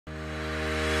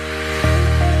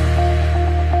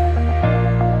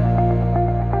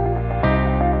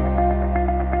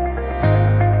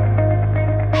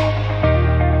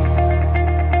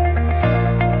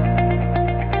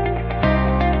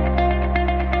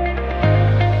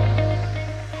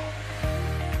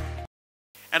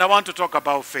And I want to talk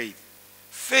about faith.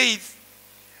 Faith,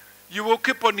 you will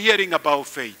keep on hearing about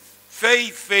faith.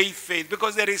 Faith, faith, faith,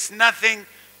 because there is nothing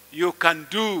you can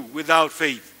do without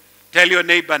faith. Tell your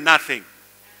neighbor nothing.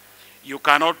 You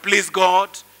cannot please God.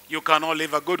 You cannot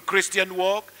live a good Christian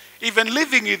walk. Even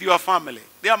living with your family,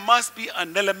 there must be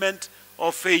an element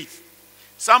of faith.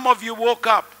 Some of you woke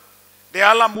up. The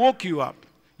alarm woke you up.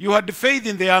 You had faith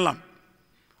in the alarm.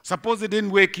 Suppose it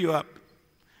didn't wake you up.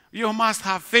 You must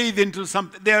have faith into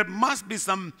something. There must be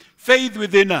some faith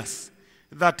within us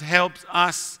that helps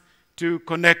us to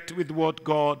connect with what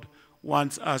God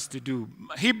wants us to do.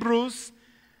 Hebrews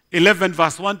 11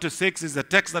 verse 1 to 6 is the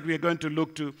text that we are going to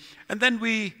look to. And then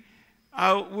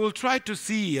we'll try to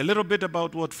see a little bit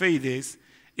about what faith is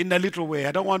in a little way.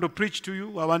 I don't want to preach to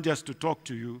you. I want just to talk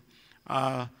to you.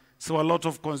 So a lot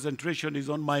of concentration is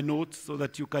on my notes so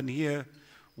that you can hear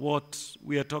what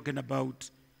we are talking about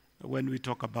when we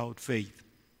talk about faith.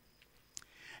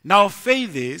 Now,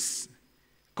 faith is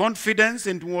confidence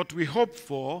in what we hope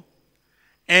for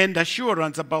and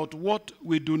assurance about what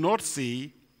we do not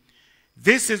see.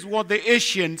 This is what the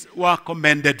ancients were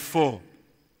commended for.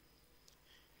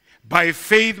 By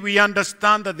faith, we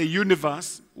understand that the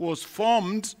universe was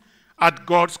formed at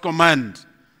God's command,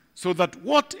 so that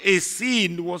what is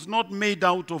seen was not made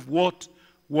out of what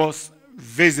was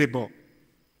visible.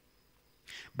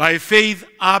 By faith,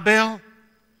 Abel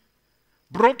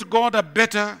brought God a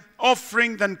better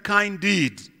offering than Cain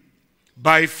did.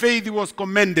 By faith, he was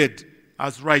commended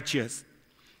as righteous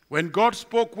when God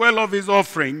spoke well of his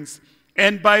offerings,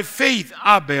 and by faith,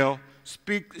 Abel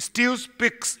still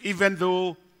speaks even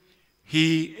though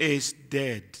he is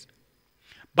dead.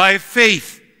 By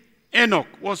faith, Enoch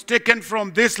was taken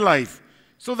from this life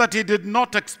so that he did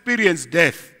not experience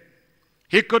death.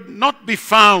 He could not be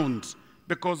found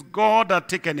because God had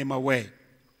taken him away.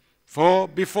 For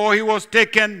before he was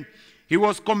taken, he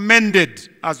was commended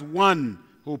as one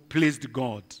who pleased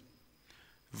God.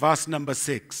 Verse number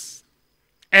 6.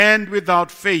 And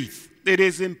without faith, it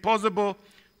is impossible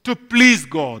to please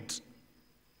God.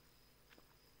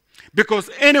 Because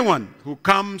anyone who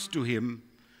comes to him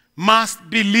must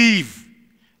believe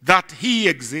that he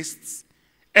exists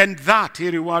and that he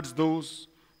rewards those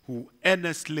who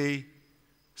earnestly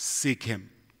seek him.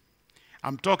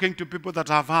 I'm talking to people that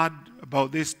have heard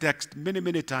about this text many,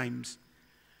 many times.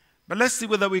 But let's see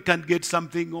whether we can get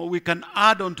something or we can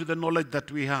add on to the knowledge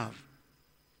that we have.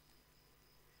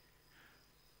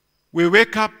 We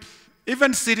wake up,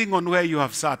 even sitting on where you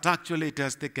have sat, actually it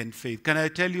has taken faith. Can I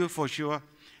tell you for sure,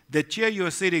 the chair you're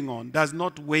sitting on does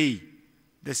not weigh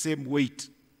the same weight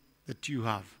that you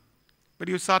have. But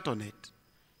you sat on it.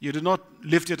 You did not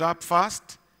lift it up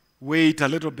fast, weigh it a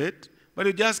little bit, but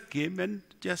you just came and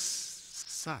just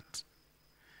sat.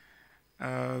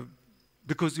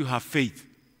 Because you have faith.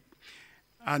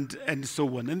 And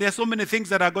so on. And there are so many things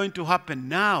that are going to happen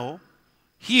now,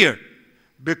 here,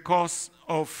 because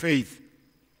of faith.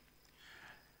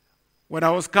 When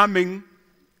I was coming,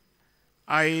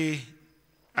 I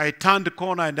turned the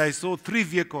corner and I saw 3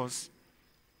 vehicles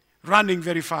running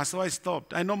very fast, so I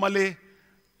stopped. I normally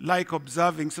like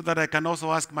observing so that I can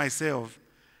also ask myself,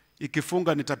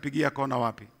 ikifunga nitapigia kona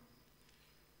wapi?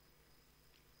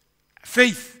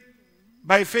 Faith,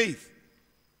 by faith.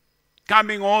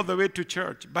 Coming all the way to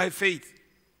church, by faith.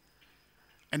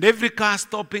 And every car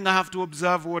stopping, I have to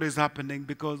observe what is happening,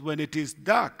 because when it is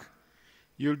dark,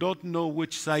 you don't know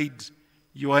which side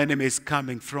your enemy is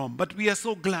coming from. But we are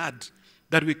so glad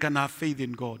that we can have faith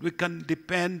in God. We can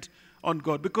depend on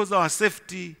God because our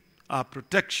safety, our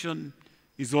protection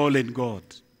is all in God.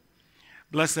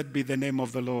 Blessed be the name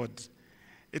of the Lord.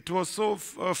 It was so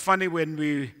funny when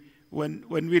we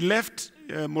left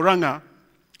Muranga.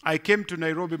 I came to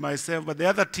Nairobi myself, but the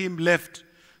other team left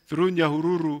through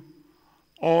Nyahururu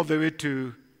all the way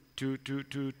to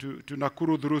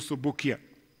Nakuru through Subukia.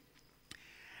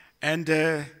 And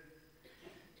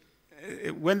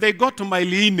when they got to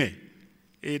Mailine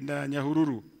in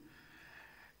Nyahururu,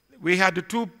 we had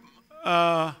two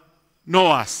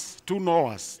Noahs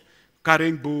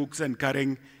carrying books and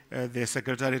carrying the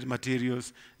secretariat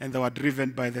materials, and they were driven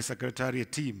by the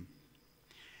secretariat team.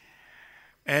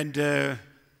 And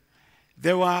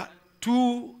there were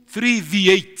 3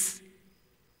 V8s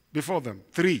before them,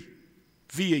 3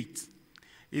 V8s.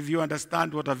 If you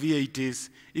understand what a V8 is,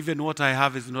 even what I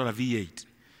have is not a V8.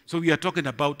 So we are talking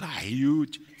about a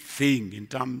huge thing in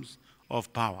terms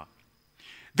of power.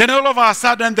 Then all of a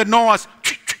sudden the Noahs,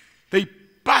 they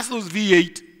passed those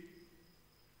V8.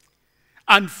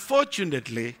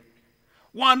 Unfortunately,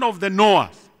 one of the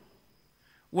Noahs,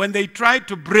 when they tried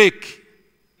to brake,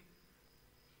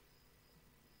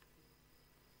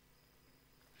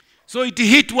 So it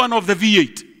hit one of the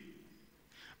V8.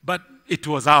 But it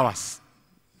was ours.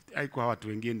 Haikuwa watu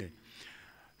wengine.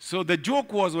 So the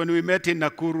joke was when we met in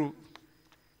Nakuru,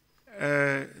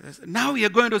 now we are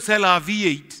going to sell our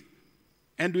V8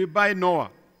 and we buy Noah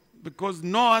because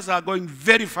Noahs are going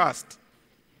very fast.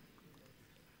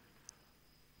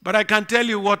 But I can tell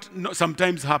you what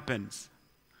sometimes happens.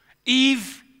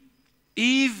 Eve,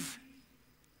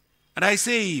 and I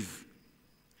say Eve,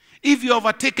 if you're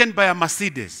overtaken by a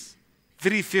Mercedes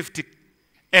 350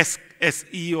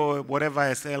 SE or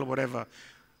whatever, SL,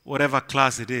 whatever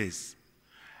class it is,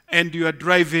 and you are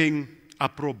driving a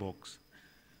Pro Box,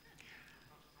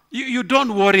 you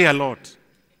don't worry a lot.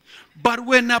 But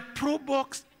when a Pro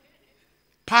Box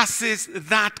passes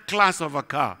that class of a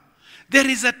car, there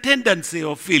is a tendency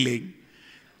of feeling,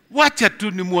 wacha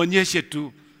tu nimuonyeshe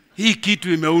tu, hii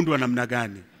kitu imeundwa namna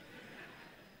gani.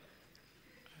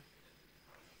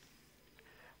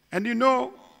 And you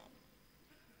know,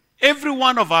 every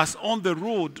one of us on the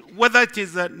road, whether it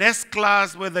is an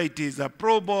S-Class, whether it is a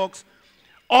Pro Box,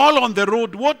 all on the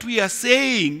road, what we are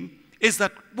saying is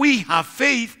that we have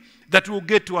faith that we'll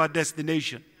get to our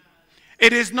destination.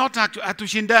 It is not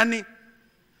atushindani,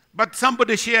 but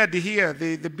somebody shared here,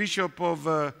 the bishop of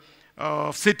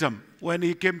Sitam, when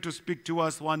he came to speak to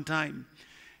us one time.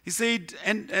 He said,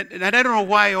 and I don't know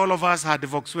why all of us had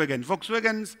Volkswagen.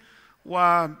 Volkswagens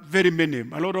were very many.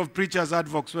 A lot of preachers had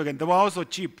Volkswagen. They were also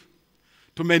cheap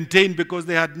to maintain because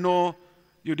they had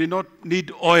you did not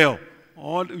need oil.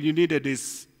 All you needed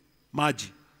is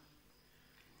maji.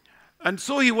 And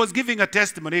so he was giving a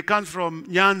testimony. He comes from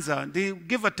Nyanza. And he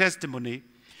gave a testimony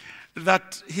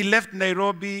that he left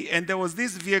Nairobi and there was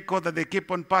this vehicle that they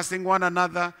keep on passing one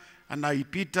another.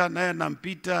 Anaipita, naye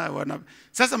anampita.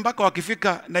 Sasa mpaka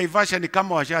wakifika Naivasha ni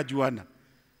kama washajuana.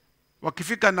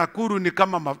 Wakifika Nakuru ni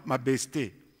kama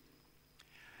mabeste.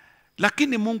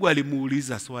 Lakini Mungu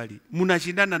alimuuliza swali.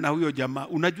 Mnashindana na huyo jamaa.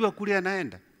 Unajua kule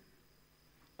anaenda?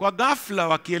 Kwa ghafla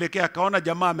wakielekea akaona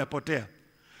jamaa amepotea.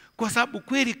 Kwa sababu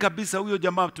kweli kabisa huyo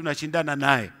jamaa tunashindana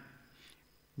naye.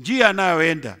 Njia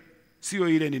anayoenda sio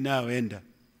ile ninayoenda.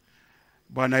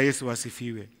 Bwana Yesu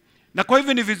asifiwe. Na kwa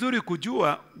hivyo ni vizuri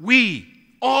kujua, we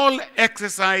all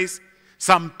exercise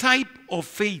some type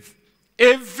of faith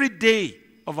every day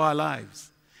of our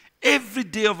lives. Every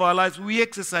day of our lives we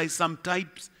exercise some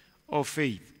types of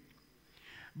faith.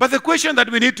 But the question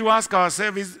that we need to ask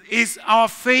ourselves is our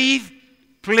faith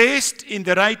placed in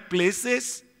the right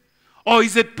places, or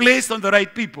is it placed on the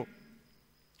right people?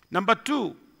 Number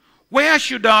two, where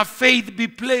should our faith be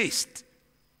placed?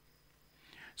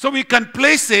 So we can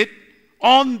place it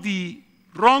on the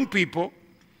wrong people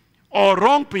or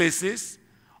wrong places,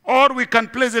 or we can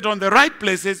place it on the right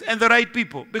places and the right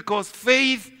people, because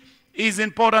faith is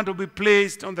important to be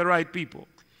placed on the right people.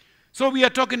 So we are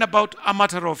talking about a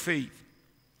matter of faith.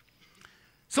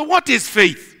 So what is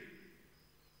faith?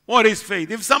 What is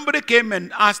faith? If somebody came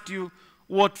and asked you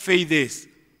what faith is,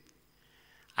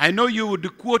 I know you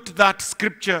would quote that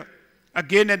scripture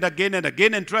again and again and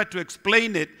again and try to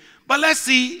explain it, but let's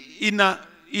see in a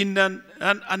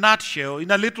nutshell, in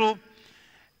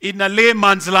a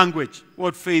layman's language,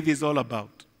 what faith is all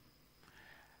about.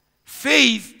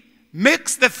 Faith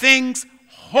makes the things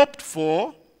hoped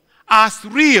for as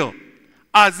real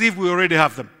as if we already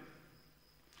have them.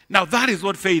 Now that is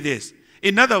what faith is.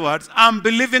 In other words, I'm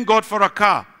believing God for a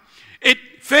car.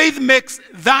 Faith makes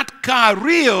that car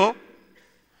real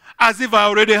as if I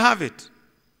already have it.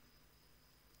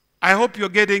 I hope you're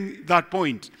getting that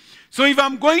point. So if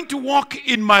I'm going to walk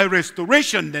in my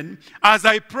restoration, then as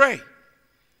I pray,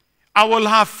 I will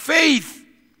have faith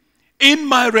in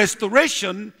my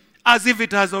restoration as if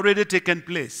it has already taken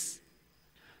place.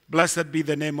 Blessed be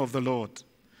the name of the Lord.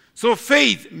 So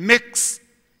faith makes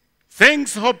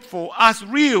things hoped for as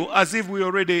real as if we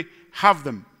already have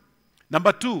them.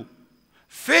 Number two,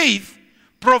 faith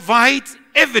provides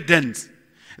evidence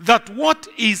that what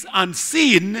is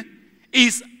unseen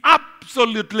is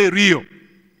absolutely real.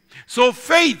 So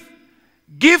faith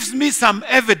gives me some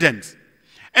evidence.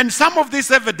 And some of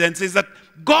this evidence is that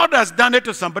God has done it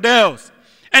to somebody else.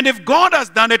 And if God has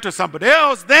done it to somebody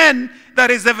else, then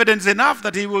there is evidence enough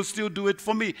that he will still do it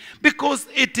for me. Because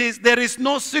there is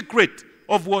no secret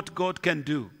of what God can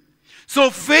do. So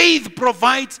faith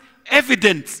provides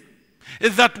evidence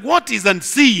that what is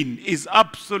unseen is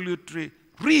absolutely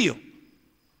real.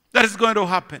 That is going to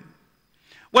happen.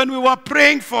 When we were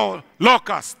praying for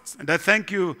locusts, and I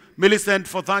thank you, Millicent,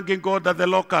 for thanking God that the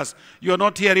locusts, you're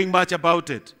not hearing much about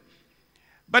it.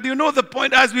 But you know the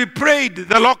point, as we prayed,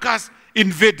 the locusts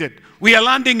invaded. We are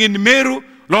landing in Meru,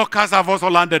 locusts have also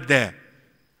landed there.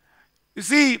 You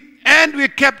see, and we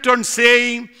kept on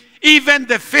saying, Even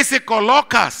the physical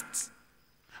locusts,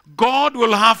 God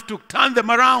will have to turn them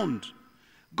around.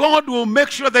 God will make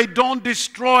sure they don't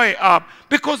destroy us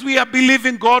because we are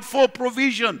believing God for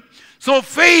provision. So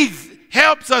faith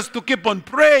helps us to keep on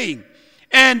praying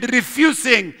and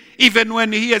refusing even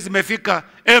when he has mefika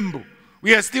embu.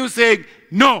 We are still saying,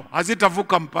 no,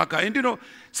 hazitavuka mpaka. And you know,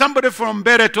 somebody from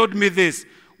Bere told me this.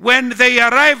 When they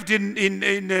arrived in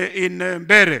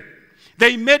Bere,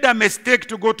 they made a mistake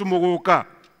to go to Muguka.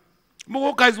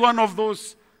 Muguka is one of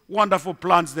those wonderful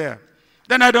plants there.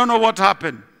 Then I don't know what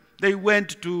happened. They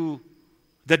went to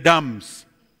the dams.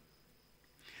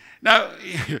 Now,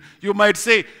 you might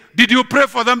say, did you pray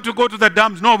for them to go to the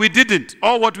dams? No, we didn't.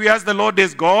 All what we asked the Lord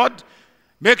is, God,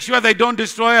 make sure they don't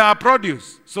destroy our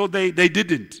produce. So they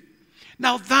didn't.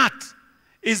 Now that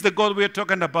is the God we're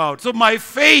talking about. So my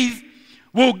faith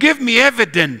will give me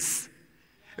evidence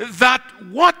that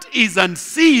what is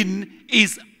unseen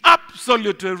is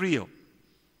absolutely real.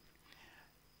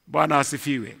 Bwana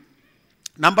asifiwe.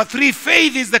 Number 3,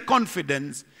 faith is the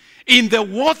confidence in the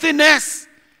worthiness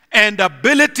and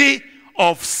ability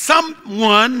of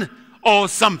someone or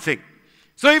something.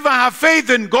 So if I have faith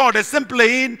in God, it's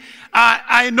simply in,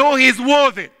 I know he's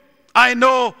worthy. I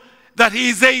know that he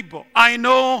is able. I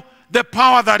know the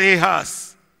power that he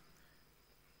has.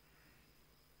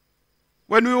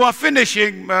 When we were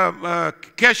finishing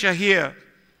Kesha here,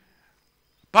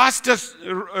 Pastor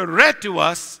read to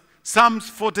us Psalms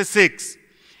 46.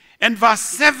 And verse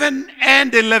 7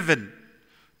 and 11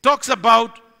 talks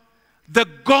about the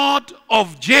God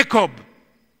of Jacob.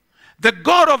 The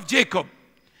God of Jacob.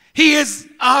 He is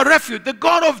our refuge, the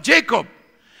God of Jacob.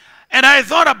 And I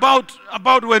thought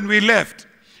about when we left.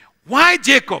 Why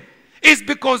Jacob? It's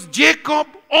because Jacob,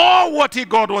 all what he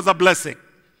got was a blessing.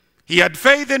 He had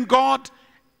faith in God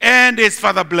and his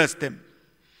father blessed him.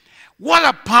 What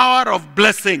a power of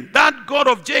blessing. That God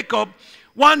of Jacob,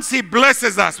 once he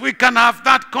blesses us, we can have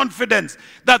that confidence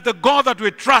that the God that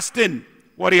we trust in,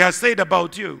 what he has said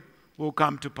about you, will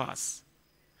come to pass.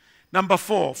 Number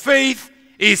 4, faith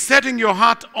is setting your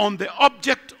heart on the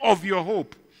object of your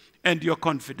hope and your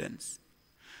confidence.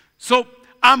 So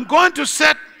I'm going to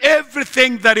set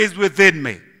everything that is within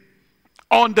me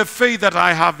on the faith that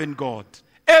I have in God.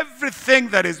 Everything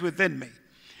that is within me,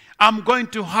 I'm going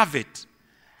to have it.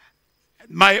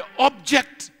 My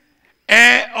object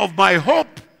of my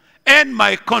hope and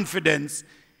my confidence,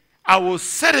 I will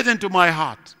set it into my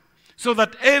heart so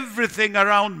that everything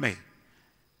around me,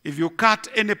 if you cut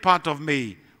any part of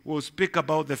me, will speak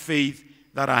about the faith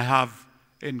that I have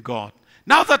in God.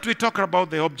 Now that we talk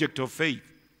about the object of faith,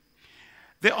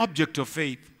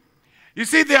 you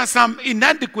see there are some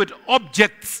inadequate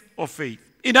objects of faith.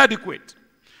 Inadequate.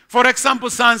 For example,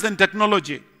 science and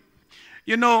technology.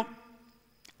 You know,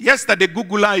 yesterday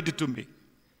Google lied to me.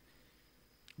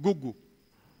 Google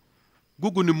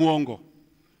ni muongo.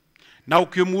 Na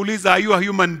ukimuuliza, are you a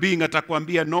human being?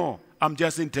 Atakwambia, no, I'm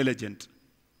just intelligent.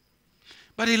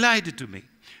 But he lied to me.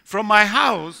 From my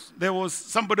house, there was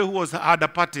somebody who had a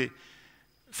party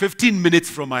 15 minutes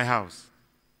from my house.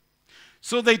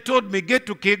 So they told me, get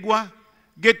to Kigwa,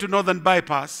 get to Northern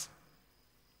Bypass,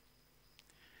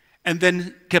 and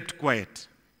then kept quiet.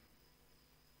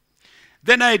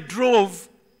 Then I drove.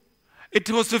 It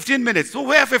was 15 minutes. So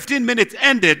where 15 minutes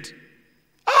ended,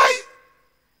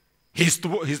 he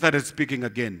started speaking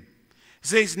again. He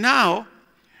says, now,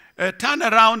 turn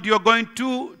around, you're going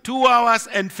 2 hours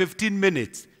and 15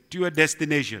 minutes to your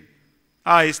destination.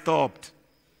 I stopped.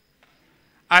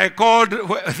 I called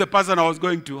the person I was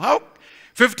going to. How?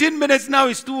 15 minutes now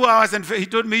is 2 hours, and he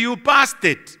told me, you passed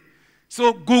it.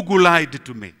 So Google lied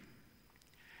to me.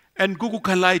 And Google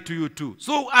can lie to you too.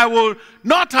 So I will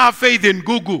not have faith in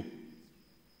Google.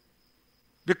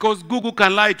 Because Google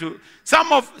can lie to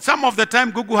some of the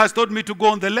time. Google has told me to go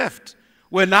on the left,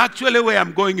 when actually where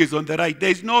I'm going is on the right. There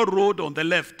is no road on the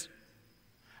left.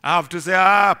 I have to say,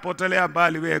 potelea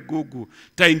mbali where Google,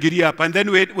 taingiria hapa. And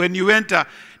then when you enter,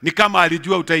 ni kama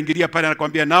alijua utaingiria pale,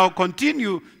 anakuambia, now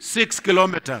continue 6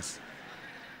 kilometers.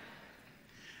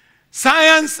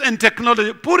 Science and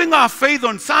technology, putting our faith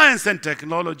on science and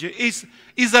technology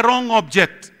is a wrong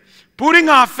object. Putting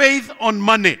our faith on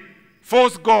money,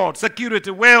 false God,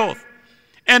 security, wealth,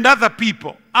 and other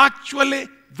people, actually,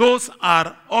 those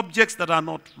are objects that are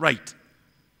not right.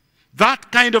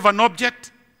 That kind of an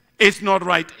object is not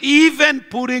right. Even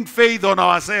putting faith on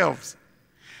ourselves.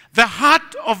 The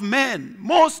heart of man,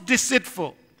 most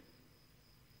deceitful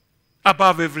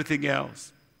above everything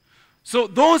else. So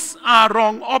those are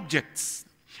wrong objects.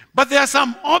 But there are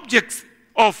some objects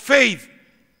of faith.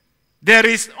 There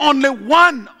is only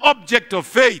one object of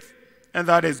faith, and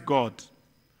that is God.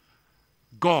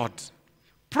 God.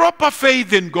 Proper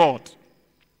faith in God.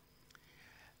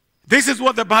 This is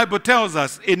what the Bible tells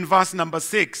us in verse number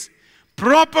 6.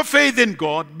 Proper faith in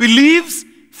God believes,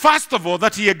 first of all,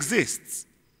 that he exists.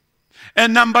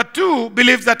 And number 2,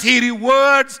 believes that he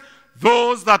rewards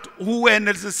those who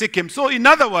earnestly seek him. So in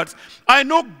other words, I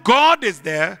know God is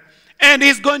there and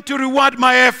he's going to reward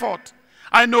my effort.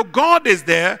 I know God is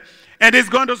there and he's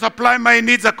going to supply my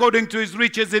needs according to his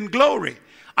riches in glory.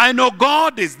 I know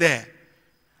God is there.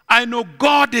 I know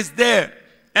God is there.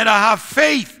 And I have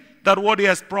faith that what he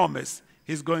has promised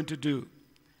he's going to do.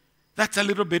 That's a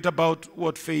little bit about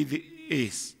what faith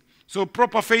is. So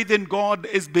proper faith in God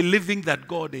is believing that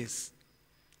God is.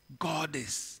 God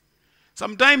is.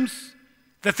 Sometimes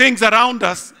the things around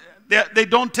us, they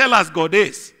don't tell us God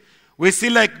is. We see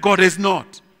like God is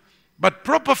not. But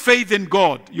proper faith in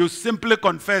God, you simply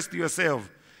confess to yourself,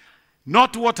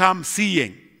 not what I'm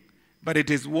seeing, but it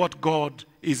is what God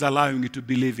is allowing you to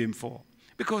believe him for.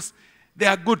 Because they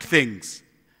are good things.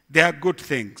 They are good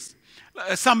things.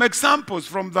 Some examples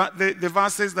from the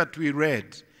verses that we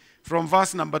read, from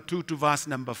verse number 2 to verse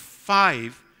number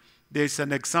 5, there's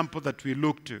an example that we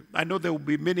look to. I know there will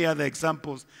be many other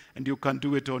examples, and you can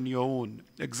do it on your own.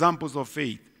 Examples of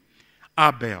faith.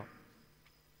 Abel.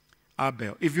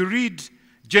 If you read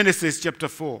Genesis chapter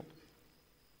 4,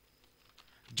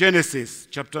 Genesis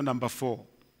chapter number 4.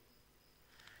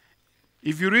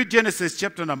 If you read Genesis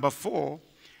chapter number 4,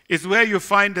 it's where you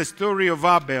find the story of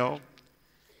Abel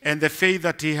and the faith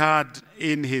that he had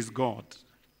in his God.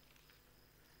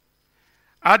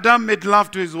 Adam made love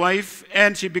to his wife,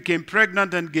 and she became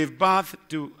pregnant and gave birth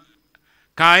to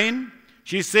Cain.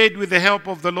 She said, with the help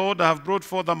of the Lord, I have brought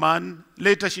forth a man.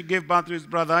 Later she gave birth to his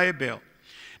brother Abel.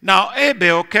 Now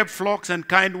Abel kept flocks and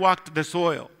Cain worked the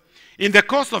soil. In the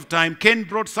course of time, Cain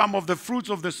brought some of the fruits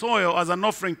of the soil as an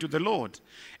offering to the Lord.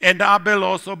 And Abel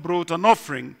also brought an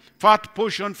offering, fat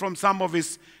portion from some of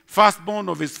his firstborn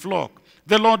of his flock.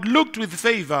 The Lord looked with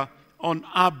favor on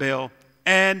Abel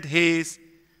and his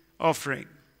offering.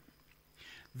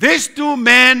 These two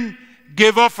men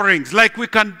gave offerings, like we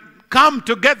can come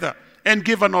together and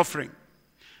give an offering.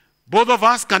 Both of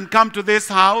us can come to this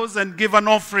house and give an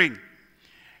offering.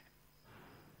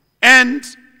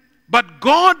 But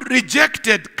God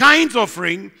rejected Cain's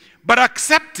offering, but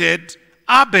accepted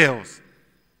Abel's.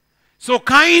 So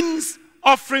Cain's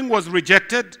offering was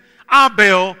rejected.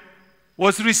 Abel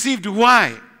was received.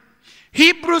 Why?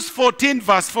 Hebrews 14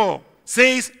 verse 4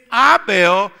 says,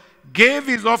 Abel gave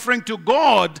his offering to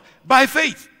God by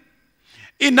faith.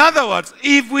 In other words,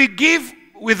 if we give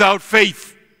without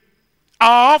faith,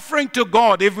 our offering to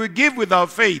God, if we give without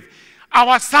faith,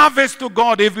 our service to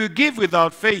God, if we give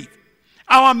without faith,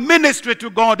 our ministry to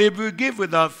God, if we give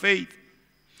without faith,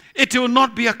 it will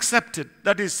not be accepted.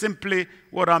 That is simply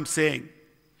what I'm saying.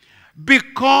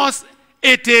 Because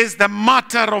it is the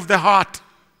matter of the heart.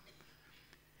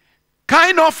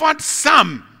 Cain offered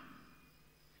some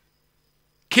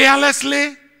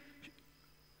carelessly,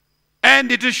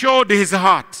 and it showed his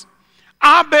heart.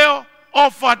 Abel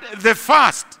offered the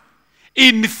first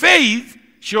in faith,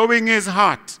 showing his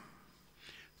heart.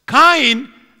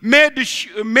 Cain made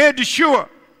sure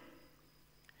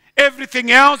everything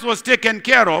else was taken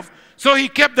care of, so he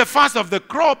kept the first of the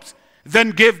crops, then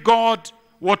gave God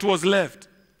what was left.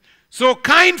 So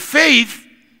Cain's faith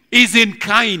is in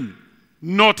Cain,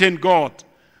 not in God.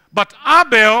 But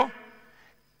Abel,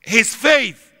 his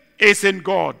faith is in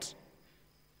God.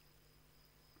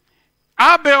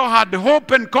 Abel had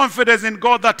hope and confidence in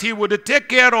God that he would take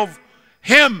care of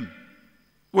him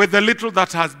with the little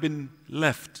that has been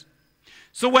left.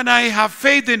 So when I have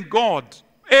faith in God,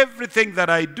 everything that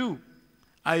I do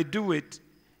it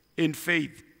in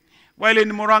faith. While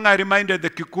in Murang'a, I reminded the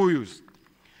Kikuyus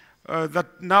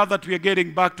that now that we are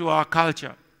getting back to our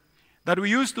culture, that we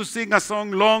used to sing a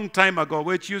song long time ago,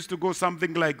 which used to go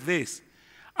something like this.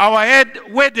 Our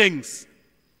weddings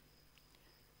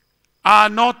are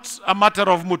not a matter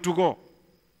of mutugo.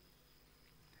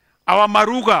 Our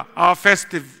maruga, our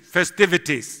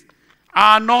festivities,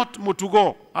 are not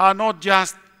mutugo, are not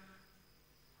just,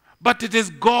 but it is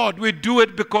God. We do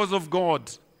it because of God.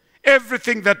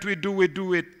 Everything that we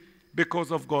do it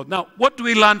because of God. Now, what do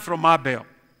we learn from Abel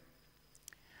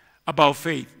about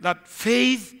faith? That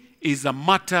faith is a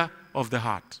matter of the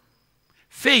heart.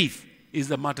 Faith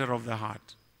is a matter of the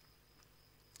heart.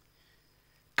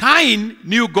 Cain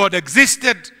knew God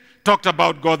existed, talked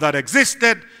about God that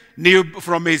existed, knew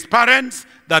from his parents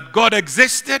that God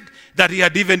existed, that he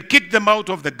had even kicked them out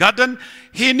of the garden.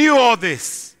 He knew all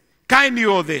this. Cain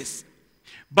knew all this.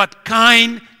 But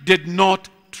Cain did not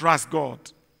trust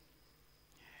God.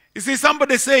 You see,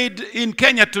 somebody said in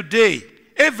Kenya today,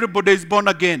 everybody is born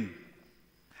again.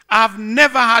 I've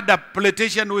never had a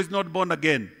politician who is not born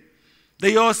again.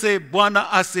 They all say, Bwana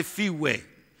asifiwe.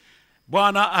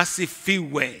 Bwana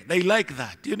asifiwe. They like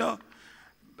that, you know.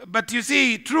 But you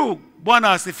see, true,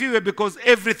 Bwana asifiwe, because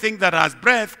everything that has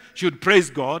breath should praise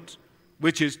God,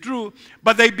 which is true.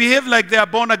 But they behave like they are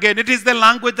born again. It is the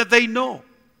language that they know.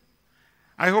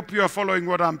 I hope you are following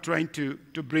what I'm trying to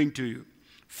bring to you.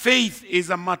 Faith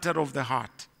is a matter of the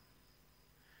heart.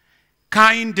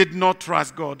 Cain did not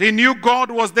trust God. He knew God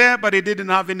was there, but he didn't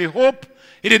have any hope.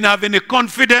 He didn't have any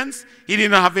confidence. He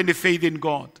didn't have any faith in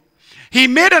God. He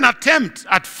made an attempt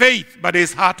at faith, but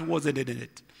his heart wasn't in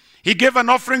it. He gave an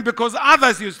offering because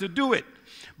others used to do it.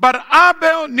 But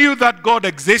Abel knew that God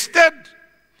existed.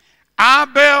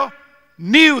 Abel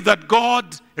knew that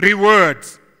God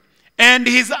rewards. And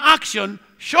his action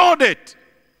showed it.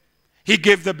 He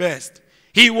gave the best.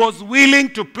 He was willing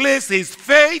to place his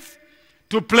faith,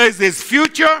 to place his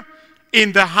future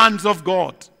in the hands of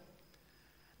God.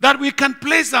 That we can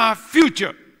place our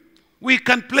future, we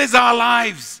can place our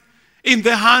lives in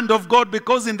the hand of God,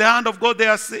 because in the hand of God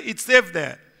it's safe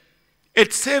there.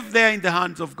 It's safe there in the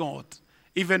hands of God,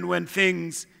 even when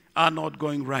things are not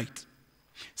going right.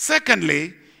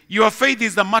 Secondly, your faith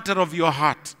is a matter of your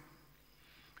heart.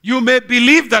 You may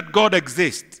believe that God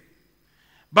exists,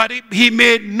 but he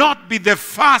may not be the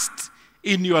first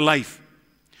in your life.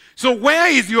 So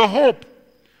where is your hope?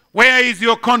 Where is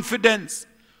your confidence?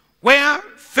 Where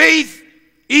faith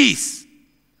is?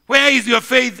 Where is your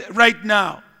faith right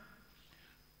now?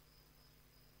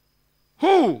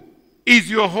 Who is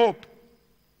your hope?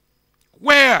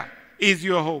 Where is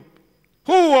your hope?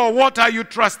 Who or what are you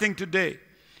trusting today?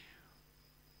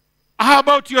 How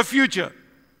about your future?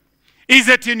 Is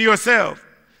it in yourself?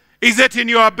 Is it in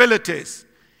your abilities?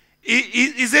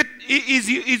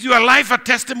 Is your life a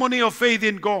testimony of faith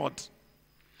in God?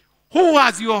 Who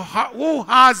has your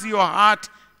heart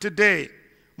today?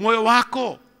 Moyo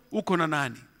wako uko na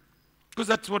nani? Because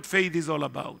that's what faith is all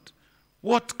about.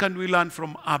 What can we learn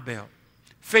from Abel?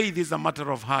 Faith is a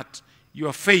matter of heart.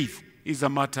 Your faith is a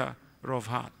matter of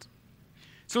heart.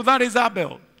 So that is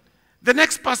Abel. The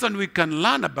next person we can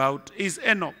learn about is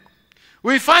Enoch.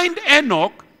 We find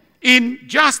Enoch in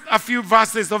just a few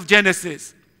verses of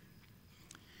Genesis.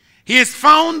 He is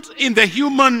found in the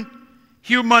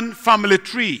human family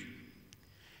tree.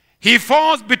 He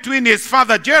falls between his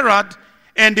father Jared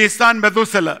and his son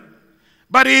Methuselah.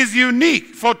 But he is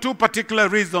unique for two particular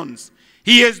reasons.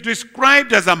 He is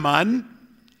described as a man,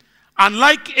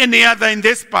 unlike any other in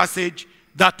this passage,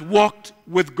 that walked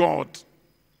with God.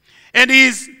 And he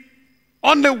is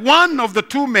only one of the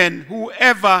two men who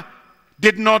ever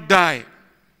did not die.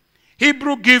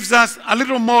 Hebrew gives us a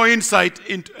little more insight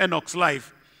into Enoch's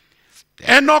life.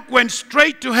 Enoch went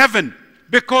straight to heaven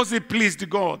because he pleased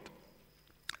God.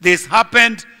 This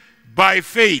happened by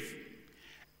faith.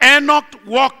 Enoch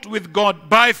walked with God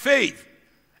by faith.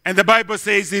 And the Bible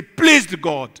says he pleased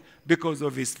God because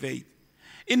of his faith.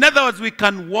 In other words, we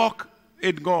can walk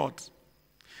in God.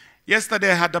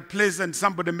 Yesterday I had a place and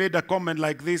somebody made a comment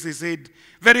like this. He said,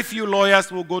 very few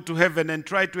lawyers will go to heaven and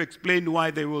try to explain why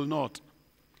they will not.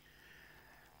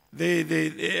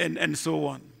 And so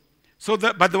on.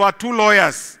 But there were two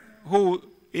lawyers who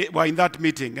were in that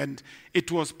meeting, and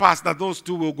it was passed that those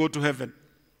two will go to heaven.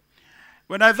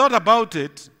 When I thought about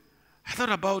it, I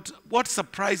thought about what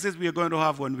surprises we are going to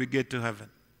have when we get to heaven.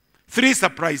 3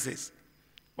 surprises.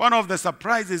 One of the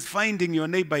surprises is finding your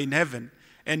neighbor in heaven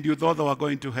and you thought they were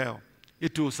going to hell.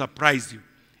 It will surprise you.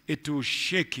 It will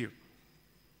shake you.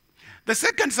 The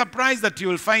second surprise that you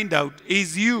will find out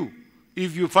is you,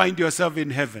 if you find yourself in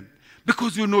heaven.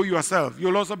 Because you know yourself.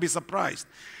 You'll also be surprised.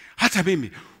 Hata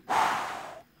mimi.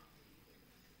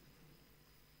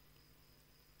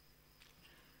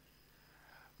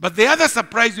 But the other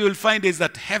surprise you will find is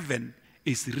that heaven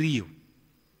is real.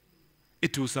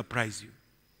 It will surprise you.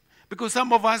 Because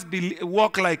some of us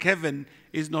walk like heaven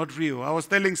is not real. I was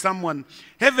telling someone,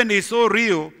 heaven is so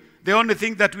real, the only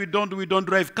thing that we don't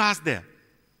drive cars there.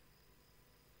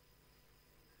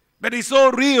 But it's so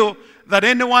real that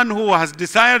anyone who has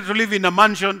decided to live in a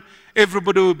mansion,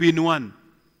 everybody will be in one.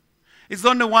 It's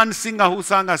only one singer who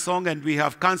sang a song and we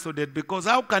have cancelled it, because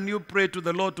how can you pray to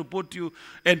the Lord to put you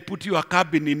a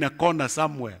cabin in a corner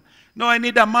somewhere? No, I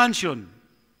need a mansion.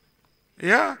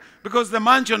 Yeah? Because the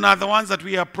mansion are the ones that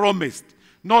we are promised,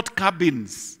 not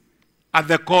cabins at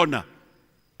the corner.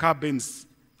 Cabins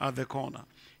at the corner.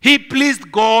 He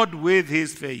pleased God with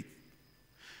his faith.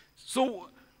 So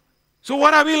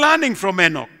what are we learning from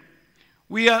Enoch?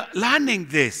 We are learning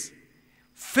this.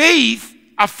 Faith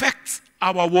affects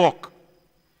our walk.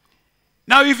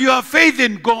 Now, if you have faith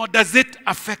in God, does it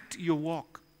affect your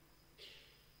walk?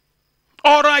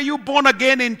 Or are you born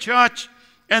again in church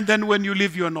and then when you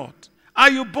leave you're not? Are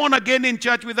you born again in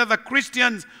church with other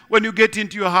Christians? When you get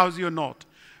into your house you're not?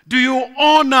 Do you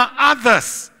honor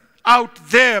others out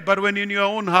there, but when in your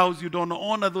own house you don't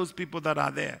honor those people that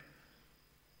are there?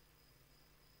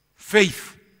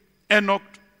 Faith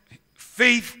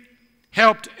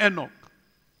helped Enoch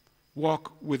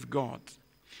walk with God.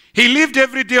 He lived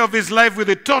every day of his life with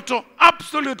a total,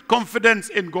 absolute confidence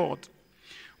in God.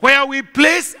 Where we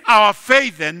place our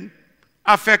faith in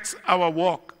affects our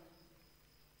walk.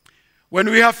 When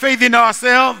we have faith in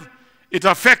ourselves, it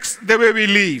affects the way we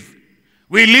live.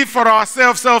 We live for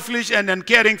ourselves, selfish and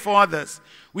uncaring for others.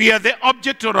 We are the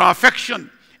object of our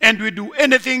affection, and we do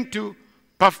anything to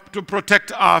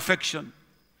protect our affection.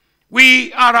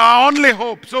 We are our only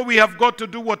hope, so we have got to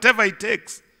do whatever it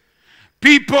takes.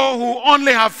 People who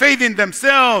only have faith in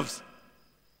themselves,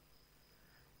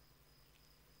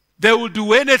 they will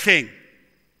do anything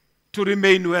to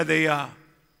remain where they are.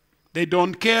 They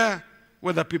don't care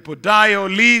whether people die or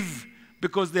live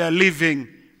because they are living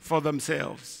for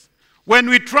themselves. When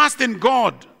we trust in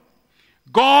God,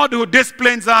 God who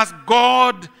disciplines us,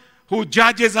 God who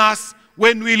judges us,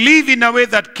 when we live in a way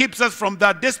that keeps us from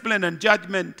that discipline and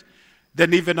judgment,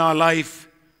 then even our life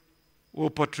will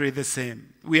portray the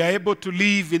same. We are able to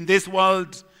live in this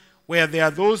world where there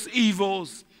are those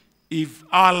evils if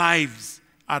our lives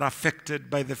are affected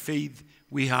by the faith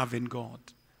we have in God.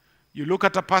 You look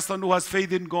at a person who has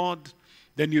faith in God,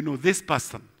 then you know this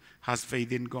person has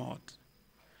faith in God.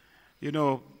 You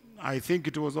know, I think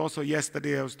it was also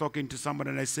yesterday I was talking to someone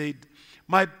and I said,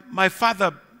 my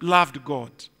father loved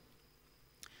God.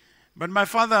 But my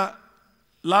father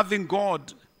loving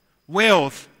God,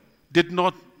 wealth did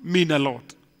not mean a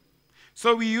lot.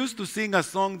 So we used to sing a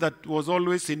song that was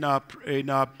always in our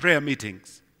prayer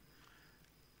meetings.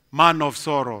 Man of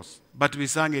Sorrows, but we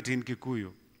sang it in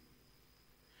Kikuyu.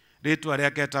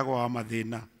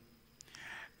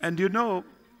 And you know,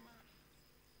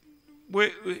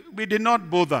 we did not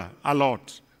bother a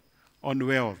lot on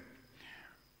wealth.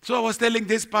 So I was telling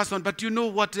this person, but you know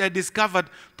what I discovered?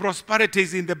 Prosperity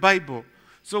is in the Bible.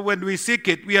 So when we seek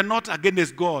it, we are not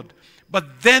against God.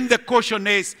 But then the question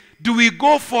is, do we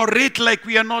go for it like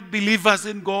we are not believers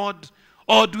in God?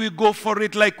 Or do we go for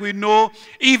it like we know,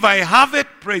 if I have it,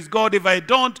 praise God. If I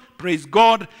don't, praise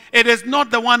God. It is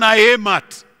not the one I aim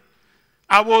at.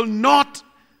 I will not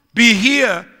be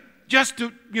here just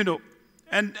to, you know,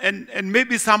 and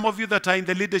maybe some of you that are in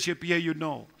the leadership here, you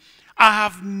know. I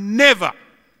have never,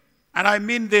 and I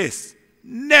mean this,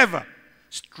 never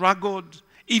struggled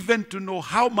even to know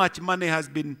how much money has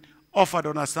been offered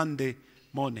on a Sunday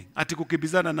morning. Ati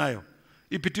kukibizana nayo.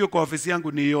 Ipitio kwa ofisi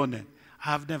yangu nione.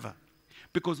 I have never.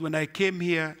 Because when I came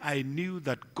here, I knew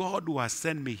that God who has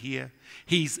sent me here,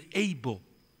 He is able.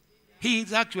 He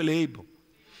is actually able.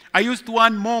 I used to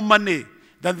earn more money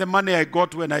than the money I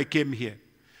got when I came here.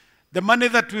 The money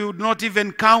that we would not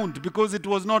even count because it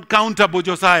was not countable,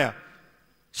 Josiah.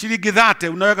 Shilingi dhate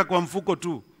unaweka kwa mfuko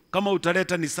tu. Kama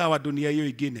utaleta ni sawa dunia hiyo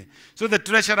ingine. So the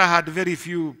treasurer had very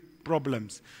few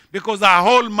problems. Because a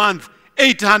whole month,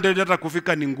 800 hata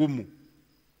kufika ni ngumu.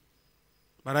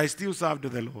 But I still served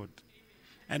the Lord.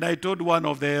 And I told one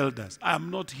of the elders, I am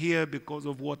not here because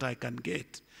of what I can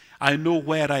get. I know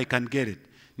where I can get it.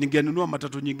 Ningenunua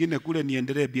matatu nyingine kule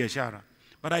niendelee biashara.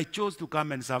 But I chose to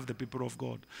come and serve the people of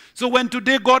God. So when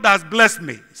today God has blessed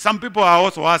me, some people are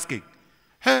also asking,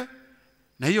 hey,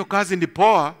 na hiyo kazi ni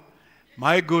poa?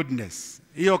 My goodness,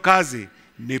 hiyo kazi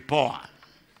ni poa.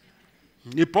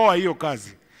 Ni poa hiyo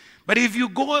kazi. But if you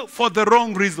go for the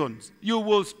wrong reasons, you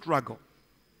will struggle.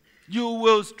 You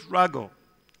will struggle.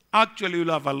 Actually,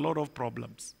 you'll have a lot of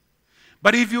problems.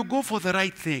 But if you go for the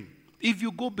right thing, if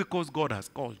you go because God has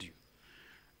called you,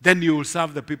 then you will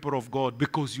serve the people of God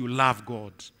because you love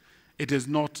God. It is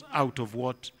not out of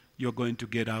what you're going to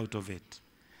get out of it.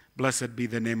 Blessed be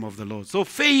the name of the Lord. So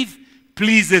faith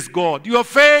pleases God. Your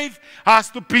faith has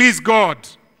to please God.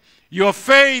 Your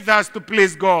faith has to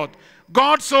please God.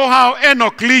 God saw how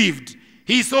Enoch lived.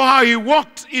 He saw how he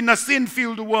walked in a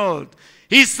sin-filled world.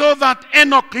 He saw that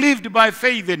Enoch lived by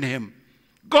faith in him.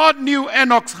 God knew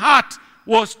Enoch's heart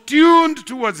was tuned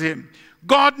towards him.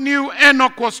 God knew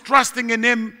Enoch was trusting in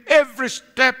him every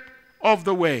step of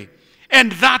the way.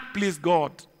 And that pleased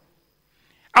God.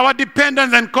 Our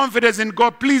dependence and confidence in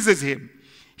God pleases him.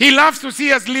 He loves to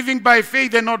see us living by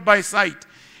faith and not by sight.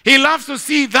 He loves to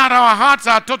see that our hearts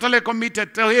are totally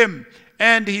committed to him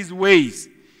and his ways.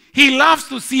 He loves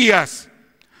to see us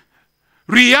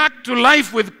react to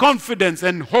life with confidence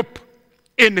and hope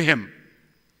in him.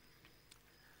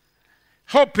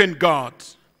 Hope in God.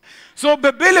 So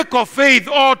biblical faith,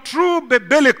 or true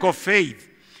biblical faith,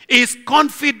 is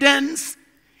confidence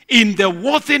in the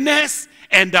worthiness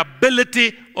and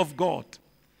ability of God.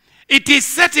 It is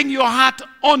setting your heart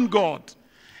on God.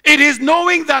 It is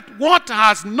knowing that what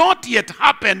has not yet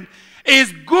happened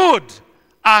is good.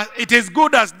 It is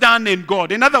good as done in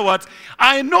God. In other words,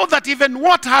 I know that even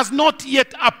what has not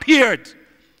yet appeared,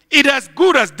 it is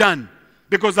good as done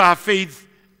because I have faith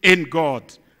in God.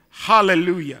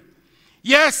 Hallelujah.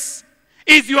 Yes,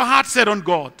 is your heart set on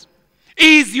God?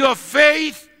 Is your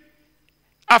faith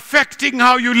affecting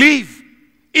how you live?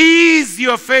 Is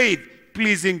your faith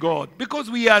pleasing God?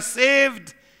 Because we are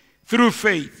saved through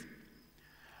faith.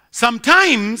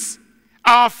 Sometimes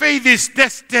our faith is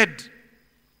tested.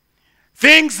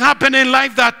 Things happen in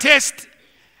life that test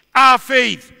our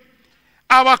faith.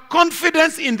 Our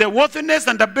confidence in the worthiness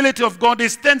and ability of God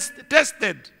is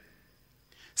tested.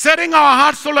 Setting our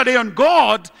hearts solely on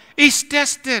God is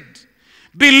tested.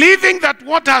 Believing that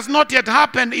what has not yet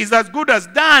happened is as good as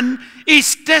done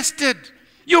is tested.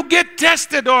 You get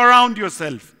tested all around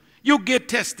yourself. You get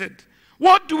tested.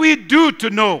 What do we do to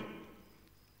know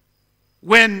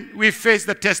when we face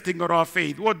the testing of our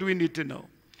faith? What do we need to know?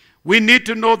 We need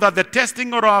to know that the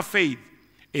testing of our faith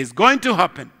is going to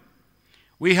happen.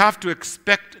 We have to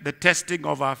expect the testing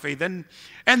of our faith. And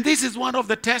this is one of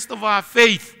the tests of our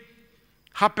faith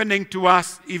happening to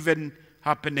us, even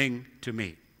happening to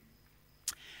me.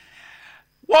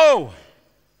 Whoa!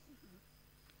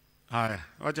 Haya,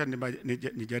 wacha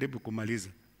nijaribu kumaliza.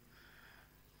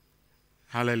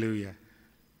 Hallelujah.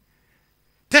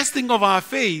 Testing of our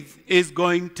faith is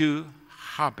going to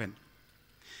happen.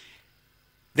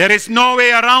 There is no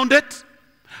way around it.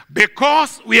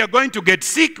 Because we are going to get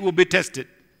sick, we'll be tested.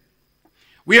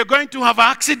 We are going to have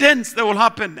accidents that will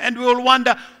happen, and we will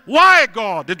wonder, why,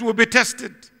 God? It will be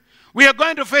tested. We are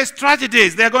going to face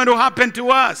tragedies. They're going to happen to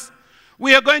us.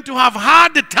 We are going to have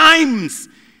hard times.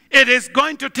 It is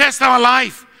going to test our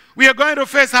life. We are going to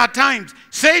face hard times.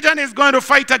 Satan is going to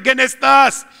fight against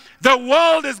us. The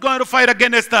world is going to fight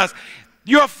against us.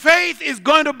 Your faith is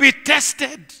going to be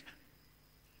tested.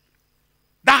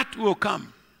 That will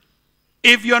come.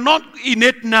 If you're not in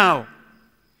it now,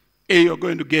 you're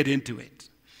going to get into it.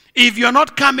 If you're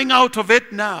not coming out of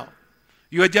it now,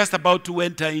 you are just about to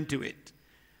enter into it.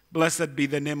 Blessed be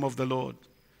the name of the Lord.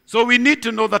 So we need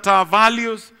to know that our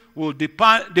values will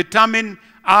determine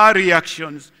our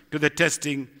reactions to the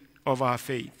testing of our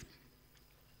faith.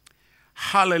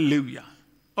 Hallelujah.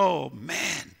 Oh,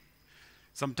 man.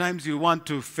 Sometimes you want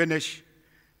to finish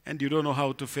and you don't know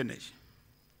how to finish.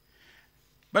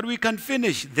 But we can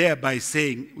finish there by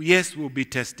saying, yes, we'll be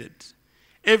tested.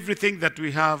 Everything that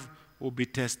we have will be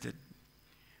tested.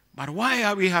 But why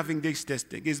are we having this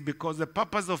testing? It's because the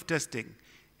purpose of testing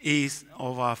is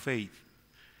of our faith.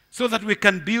 So that we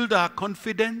can build our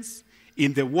confidence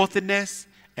in the worthiness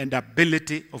and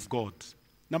ability of God.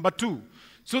 Number two,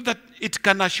 so that it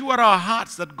can assure our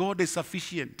hearts that God is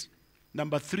sufficient.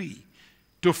 Number three,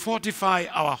 to fortify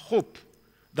our hope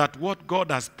that what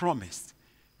God has promised,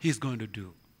 He's going to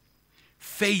do.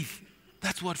 Faith,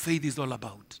 that's what faith is all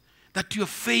about. That your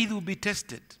faith will be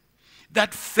tested.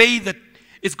 That faith that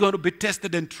is going to be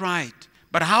tested and tried.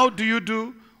 But how do you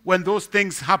do when those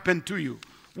things happen to you?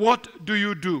 What do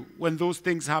you do when those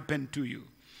things happen to you?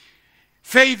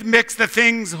 Faith makes the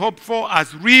things hoped for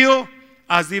as real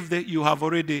as if you have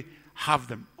already have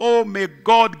them. Oh, may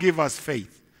God give us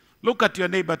faith. Look at your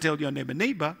neighbor, tell your neighbor,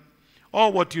 neighbor,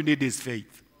 all what you need is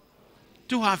faith.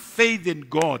 To have faith in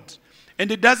God. And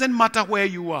it doesn't matter where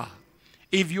you are.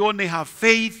 If you only have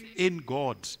faith in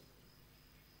God.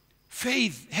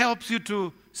 Faith helps you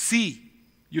to see.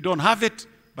 You don't have it,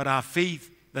 but have faith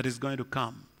that is going to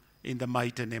come in the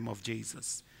mighty name of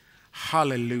Jesus.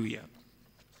 Hallelujah.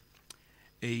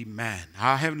 Amen.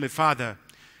 Our Heavenly Father,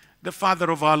 the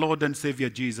Father of our Lord and Savior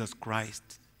Jesus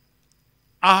Christ,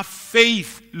 our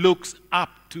faith looks up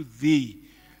to Thee,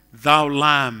 Thou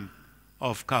Lamb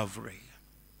of Calvary.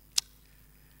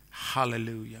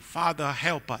 Hallelujah. Father,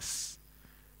 help us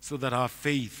so that our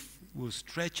faith will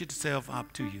stretch itself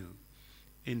up to You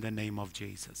in the name of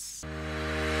Jesus.